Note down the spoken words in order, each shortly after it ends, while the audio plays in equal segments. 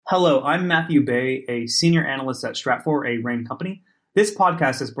Hello, I'm Matthew Bay, a senior analyst at Stratfor, a RANE company. This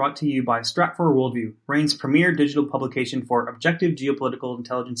podcast is brought to you by Stratfor Worldview, RANE's premier digital publication for objective geopolitical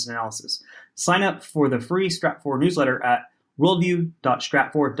intelligence analysis. Sign up for the free Stratfor newsletter at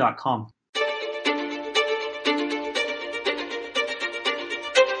worldview.stratfor.com.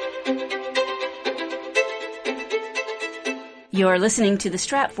 You're listening to the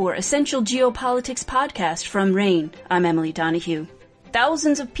Stratfor Essential Geopolitics podcast from RANE. I'm Emily Donahue.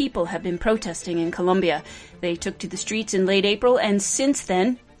 Thousands of people have been protesting in Colombia. They took to the streets in late April, and since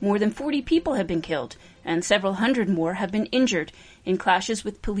then, more than 40 people have been killed, and several hundred more have been injured in clashes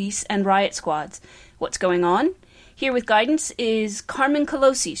with police and riot squads. What's going on? Here with guidance is Carmen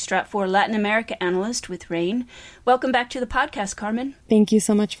Colosi, Stratfor Latin America Analyst with RANE. Welcome back to the podcast, Carmen. Thank you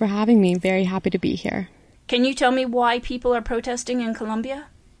so much for having me. Very happy to be here. Can you tell me why people are protesting in Colombia?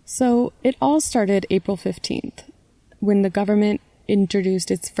 So it all started April 15th, when the government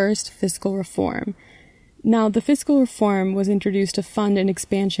introduced its first fiscal reform. Now, the fiscal reform was introduced to fund an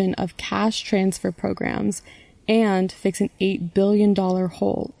expansion of cash transfer programs and fix an $8 billion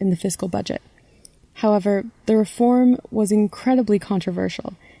hole in the fiscal budget. However, the reform was incredibly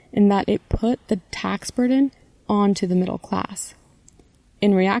controversial in that it put the tax burden onto the middle class.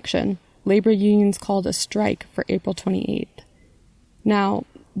 In reaction, labor unions called a strike for April 28th. Now,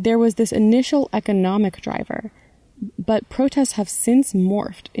 there was this initial economic driver, but protests have since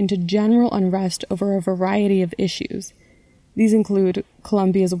morphed into general unrest over a variety of issues. These include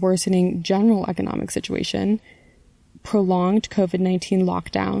Colombia's worsening general economic situation, prolonged COVID-19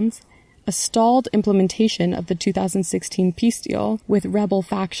 lockdowns, a stalled implementation of the 2016 peace deal with rebel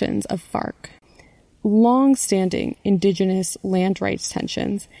factions of FARC, long-standing indigenous land rights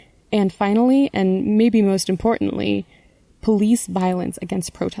tensions, and finally, and maybe most importantly, police violence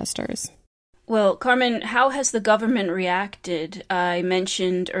against protesters. Well, Carmen, how has the government reacted? I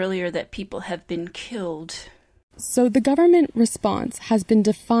mentioned earlier that people have been killed. So the government response has been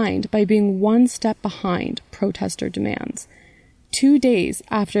defined by being one step behind protester demands. 2 days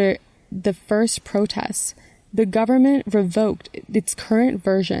after the first protests, the government revoked its current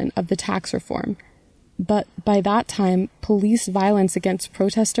version of the tax reform. But by that time, police violence against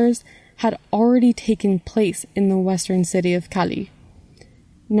protesters had already taken place in the western city of Cali.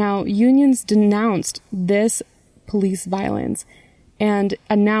 Now, unions denounced this police violence and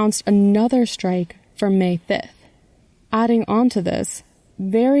announced another strike for May 5th. Adding on to this,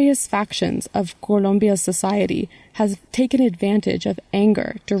 various factions of Colombia's society has taken advantage of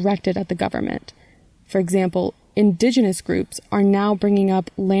anger directed at the government. For example, indigenous groups are now bringing up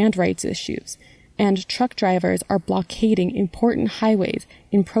land rights issues, and truck drivers are blockading important highways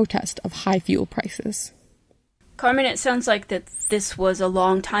in protest of high fuel prices. Carmen, it sounds like that this was a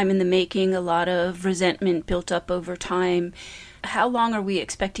long time in the making, a lot of resentment built up over time. How long are we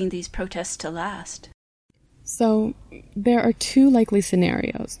expecting these protests to last? So, there are two likely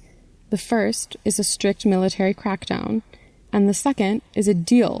scenarios. The first is a strict military crackdown, and the second is a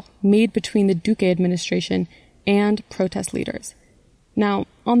deal made between the Duque administration and protest leaders. Now,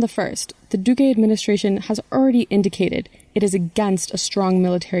 on the first, the Duque administration has already indicated it is against a strong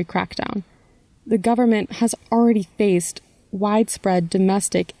military crackdown. The government has already faced widespread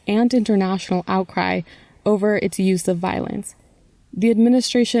domestic and international outcry over its use of violence. The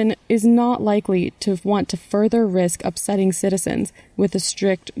administration is not likely to want to further risk upsetting citizens with a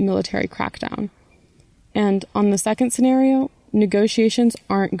strict military crackdown. And on the second scenario, negotiations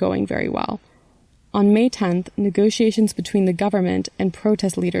aren't going very well. On May 10th, negotiations between the government and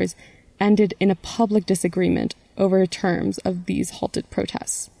protest leaders ended in a public disagreement over terms of these halted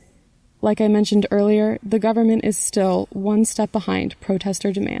protests. Like I mentioned earlier, the government is still one step behind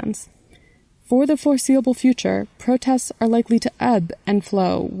protester demands. For the foreseeable future, protests are likely to ebb and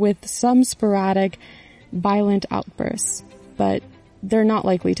flow with some sporadic, violent outbursts, but they're not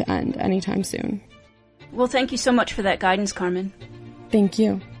likely to end anytime soon. Well, thank you so much for that guidance, Carmen. Thank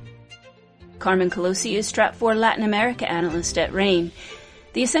you. Carmen Colosi is Stratfor Latin America Analyst at RANE.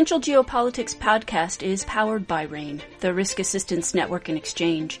 The Essential Geopolitics podcast is powered by RANE, the Risk Assistance Network and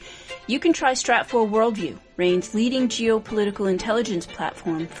Exchange. You can try Stratfor Worldview, RANE's leading geopolitical intelligence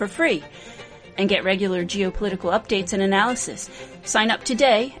platform, for free, and get regular geopolitical updates and analysis. Sign up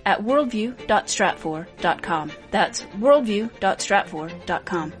today at worldview.stratfor.com. That's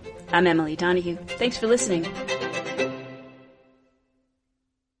worldview.stratfor.com. I'm Emily Donahue. Thanks for listening.